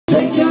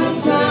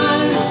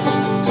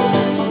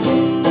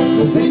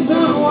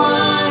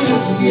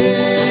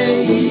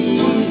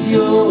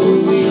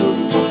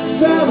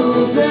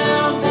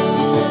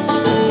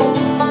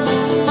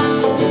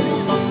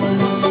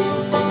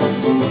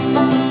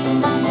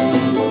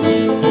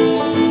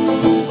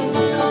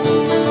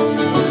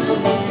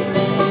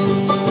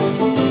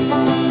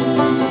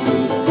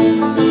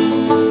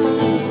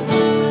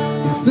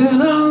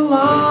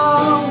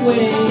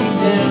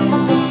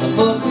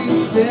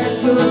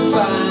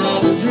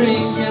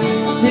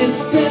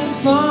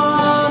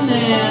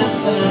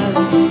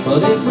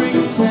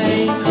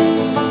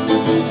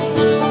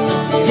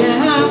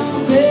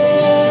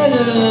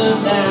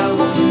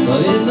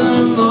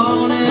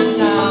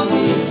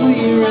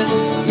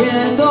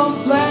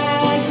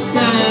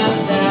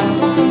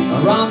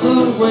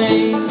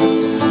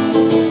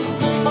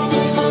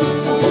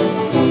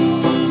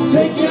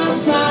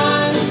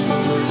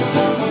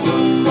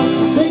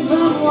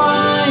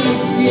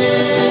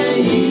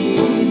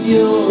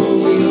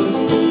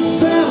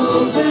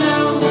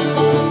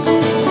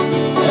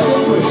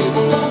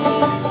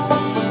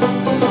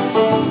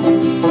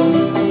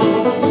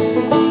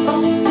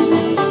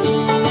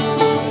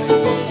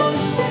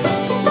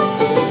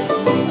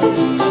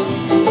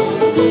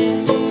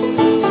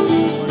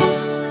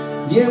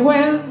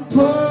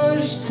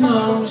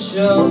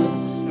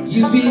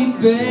You'd be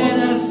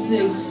better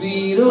 6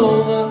 feet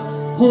over.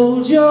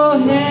 Hold your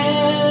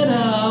head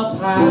up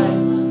high,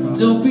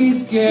 don't be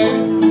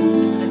scared,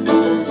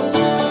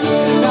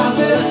 'cause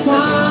it's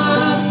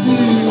hard to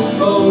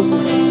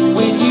focus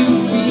when you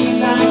feel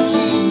like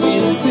you've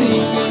been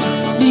sinking.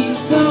 Need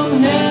some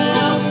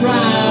help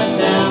right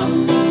now,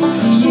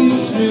 see you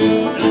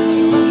through.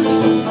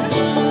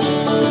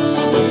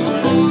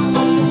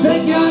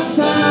 Take your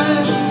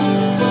time,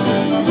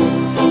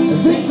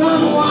 things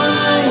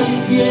unwind,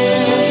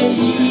 yeah,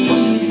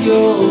 ease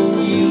your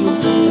views,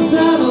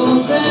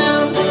 settle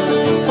down.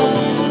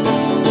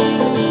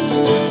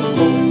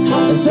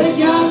 Take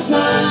your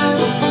time,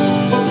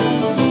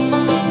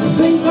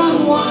 things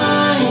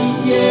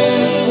unwind,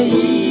 yeah,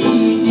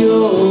 ease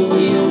your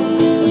wheels,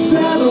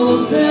 settle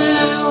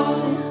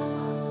down.